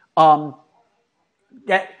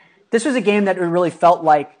 That this was a game that it really felt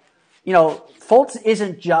like, Fultz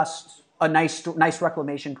isn't just a nice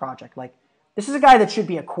reclamation project. This is a guy that should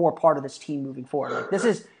be a core part of this team moving forward.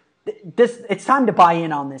 It's time to buy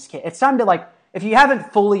in on this kid. It's time to, if you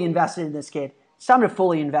haven't fully invested in this kid, it's time to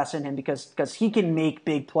fully invest in him because he can make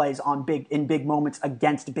big plays in big moments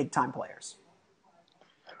against big time players.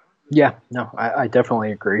 Yeah, no, I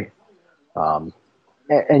definitely agree. I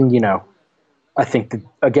think that,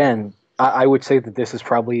 again, I would say that this is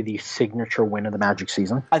probably the signature win of the Magic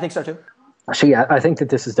season. I think so too. So yeah, I think that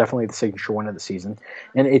this is definitely the signature win of the season,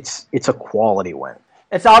 and it's a quality win.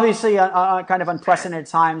 It's obviously kind of unprecedented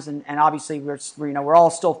times, and obviously we're all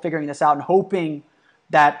still figuring this out and hoping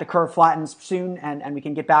that the curve flattens soon and we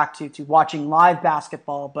can get back to watching live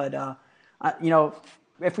basketball. But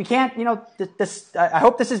if we can't, I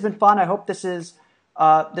hope this has been fun. I hope this has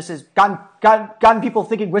gotten people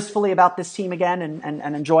thinking wistfully about this team again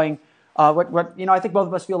and enjoying what I think both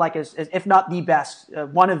of us feel like is if not the best,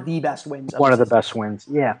 one of the best wins. One of the best wins,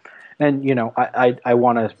 yeah. And I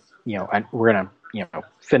want to, and we're gonna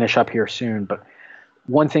finish up here soon, but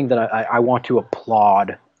one thing that I want to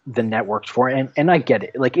applaud the networks for, and I get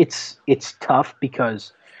it, it's tough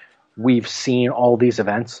because we've seen all these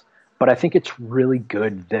events, but I think it's really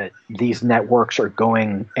good that these networks are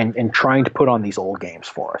going and trying to put on these old games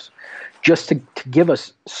for us, just to give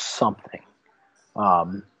us something.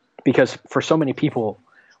 Because for so many people,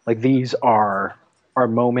 these are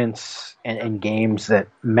moments and games that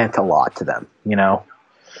meant a lot to them, the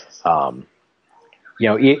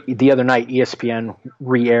other night, ESPN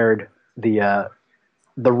re-aired the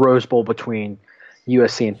Rose Bowl between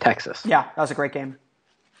USC and Texas. Yeah, that was a great game.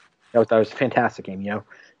 That was a fantastic game.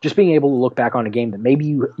 Just being able to look back on a game that maybe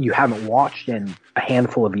you haven't watched in a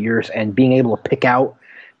handful of years, and being able to pick out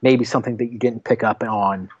maybe something that you didn't pick up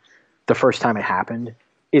on the first time it happened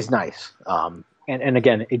is nice. And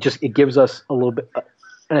again, it gives us a little bit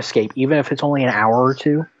an escape, even if it's only an hour or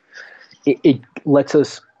two. It lets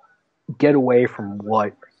us get away from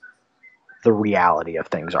what the reality of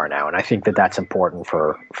things are now, and I think that that's important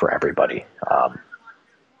for everybody.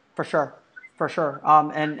 For sure.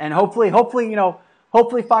 And hopefully,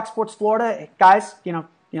 hopefully Fox Sports Florida guys,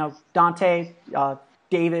 Dante,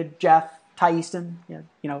 David, Jeff, Tyson,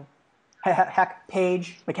 heck,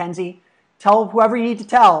 Paige, Mackenzie, tell whoever you need to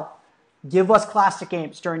tell. Give us classic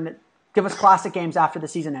games after the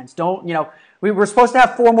season ends. Don't, we're supposed to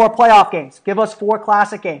have 4 more playoff games. Give us 4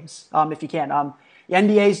 classic games if you can. The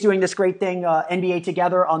NBA is doing this great thing, NBA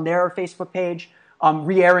Together on their Facebook page,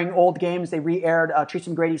 re-airing old games. They re-aired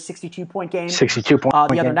Tracy McGrady's 62-point game.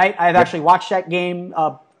 The other night. I've actually watched that game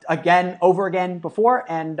over again before,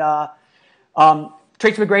 and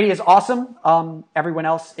Tracy McGrady is awesome. Everyone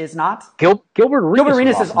else is not. Gilbert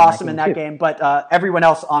Arenas is awesome in that game, but everyone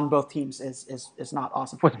else on both teams is not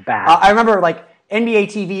awesome. What's bad? I remember NBA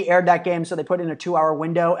TV aired that game, so they put in a 2-hour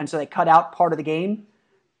window, and so they cut out part of the game,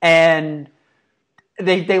 and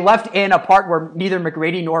they left in a part where neither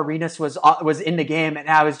McGrady nor Arenas was in the game, and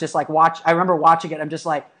I was just like, I remember watching it. I'm just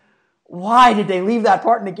like, why did they leave that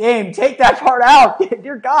part in the game? Take that part out,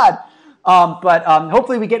 dear God. But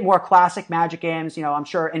hopefully we get more classic Magic games. I'm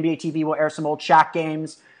sure NBA TV will air some old Shaq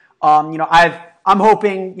games. I'm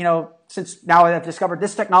hoping, since now I've discovered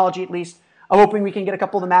this technology, at least, I'm hoping we can get a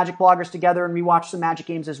couple of the Magic bloggers together and rewatch some Magic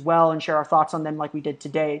games as well and share our thoughts on them like we did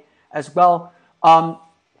today as well.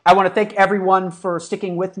 I want to thank everyone for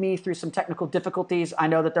sticking with me through some technical difficulties. I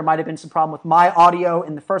know that there might have been some problem with my audio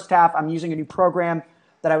in the first half. I'm using a new program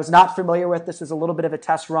that I was not familiar with. This was a little bit of a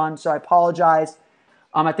test run, so I apologize.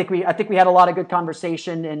 I think we had a lot of good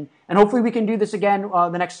conversation, and hopefully we can do this again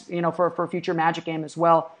the next, for a future Magic game as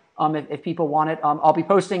well, if people want it. I'll be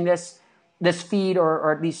posting this feed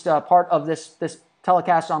or at least part of this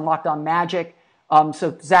telecast on Locked On Magic.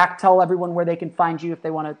 So Zach, tell everyone where they can find you if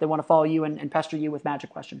they want to follow you and pester you with Magic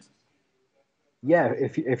questions. Yeah,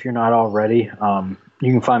 if you're not already,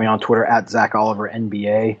 you can find me on Twitter at Zach Oliver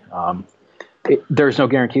NBA. There's no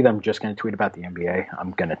guarantee that I'm just going to tweet about the NBA.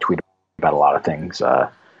 I'm going to tweet about a lot of things.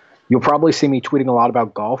 You'll probably see me tweeting a lot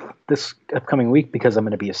about golf this upcoming week because I'm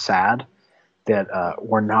going to be sad that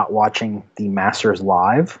we're not watching the Masters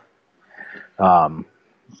live. But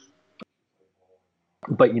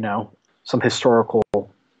some historical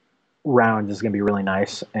rounds is going to be really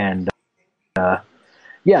nice. And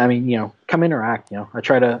come interact. I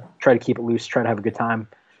try to keep it loose, try to have a good time.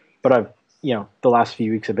 But I've the last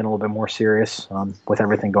few weeks have been a little bit more serious with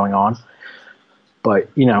everything going on. But,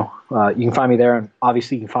 you can find me there, and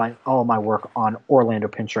obviously you can find all of my work on Orlando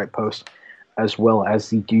Pinstripe Post, as well as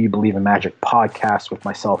the Do You Believe in Magic podcast with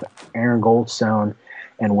myself, Aaron Goldstone,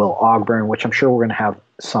 and Will Ogburn, which I'm sure we're going to have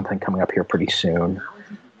something coming up here pretty soon.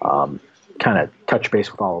 Kind of touch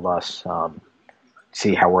base with all of us,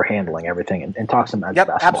 see how we're handling everything, and talk some Magic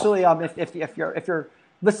basketball. Absolutely. If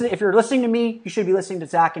you're listening to me, you should be listening to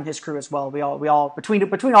Zach and his crew as well. We all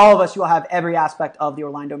between all of us, you will have every aspect of the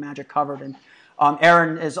Orlando Magic covered. And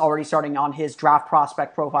Aaron is already starting on his draft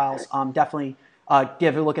prospect profiles. Definitely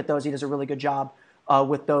give a look at those. He does a really good job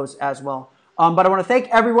with those as well. But I want to thank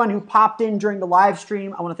everyone who popped in during the live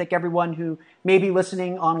stream. I want to thank everyone who may be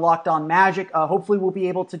listening on Locked On Magic. Hopefully we'll be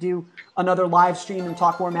able to do another live stream and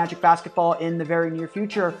talk more Magic basketball in the very near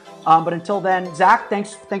future. But until then, Zach,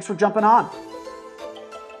 thanks for jumping on.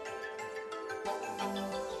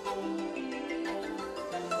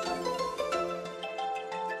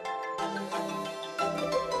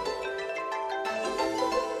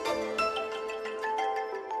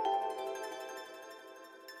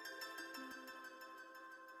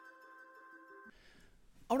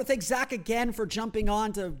 I want to thank Zach again for jumping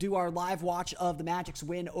on to do our live watch of the Magic's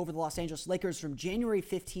win over the Los Angeles Lakers from January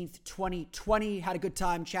 15th, 2020. Had a good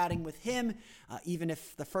time chatting with him, even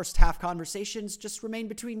if the first half conversations just remained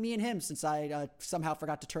between me and him since I somehow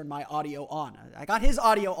forgot to turn my audio on. I got his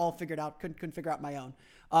audio all figured out, couldn't figure out my own.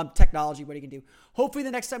 Technology, what you can do. Hopefully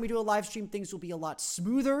the next time we do a live stream, things will be a lot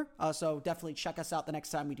smoother. So definitely check us out the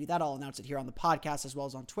next time we do that. I'll announce it here on the podcast as well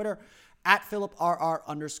as on Twitter at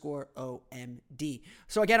PhilipRR_OMD.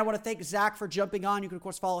 So again, I want to thank Zach for jumping on. You can, of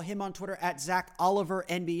course, follow him on Twitter at Zach Oliver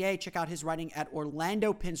NBA. Check out his writing at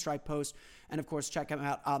Orlando Pinstripe Post. And, of course, check him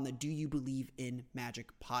out on the Do You Believe in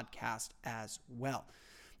Magic podcast as well.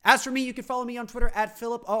 As for me, you can follow me on Twitter at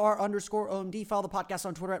PhilipOR_OMD. Follow the podcast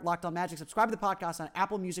on Twitter at Locked On Magic. Subscribe to the podcast on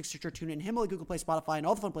Apple Music, Stitcher, TuneIn, Himalaya, Google Play, Spotify, and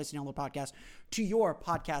all the fun places to download podcasts to your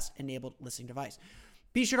podcast-enabled listening device.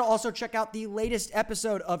 Be sure to also check out the latest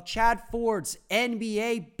episode of Chad Ford's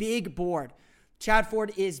NBA Big Board. Chad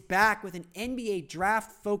Ford is back with an NBA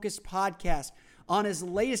draft-focused podcast. On his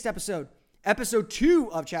latest episode, episode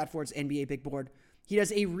 2 of Chad Ford's NBA Big Board, he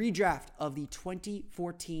does a redraft of the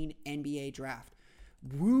 2014 NBA draft.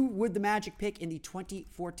 Who would the Magic pick in the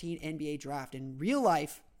 2014 NBA draft? In real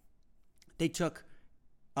life, they took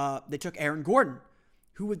Aaron Gordon.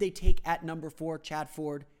 Who would they take at number 4? Chad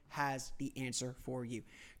Ford has the answer for you.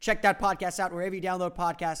 Check that podcast out wherever you download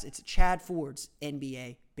podcasts. It's Chad Ford's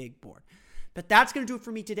NBA Big Board. But that's going to do it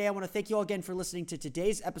for me today. I want to thank you all again for listening to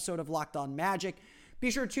today's episode of Locked On Magic. Be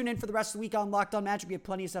sure to tune in for the rest of the week on Locked On Magic. We have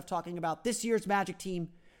plenty of stuff talking about this year's Magic team,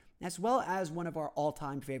 as well as one of our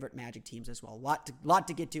all-time favorite Magic teams as well. A lot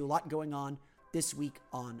to get to, a lot going on this week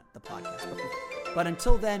on the podcast. But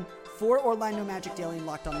until then, for Orlando Magic Daily and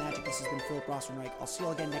Locked On Magic, this has been Philip Rossman-Reich. I'll see you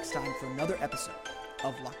all again next time for another episode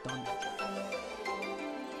of Locked On Magic.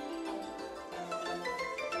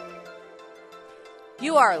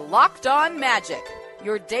 You are Locked On Magic,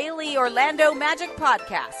 your daily Orlando Magic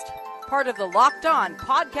podcast. Part of the Locked On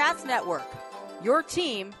Podcast Network. Your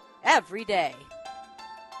team every day.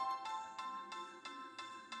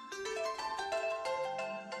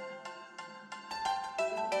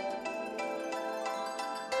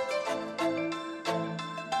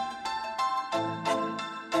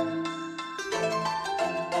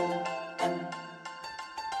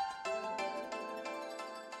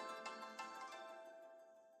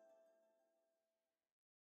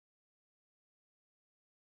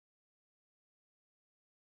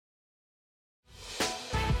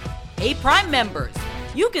 Hey, Prime members,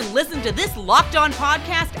 you can listen to this Locked On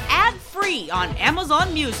podcast ad-free on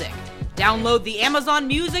Amazon Music. Download the Amazon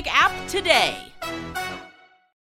Music app today.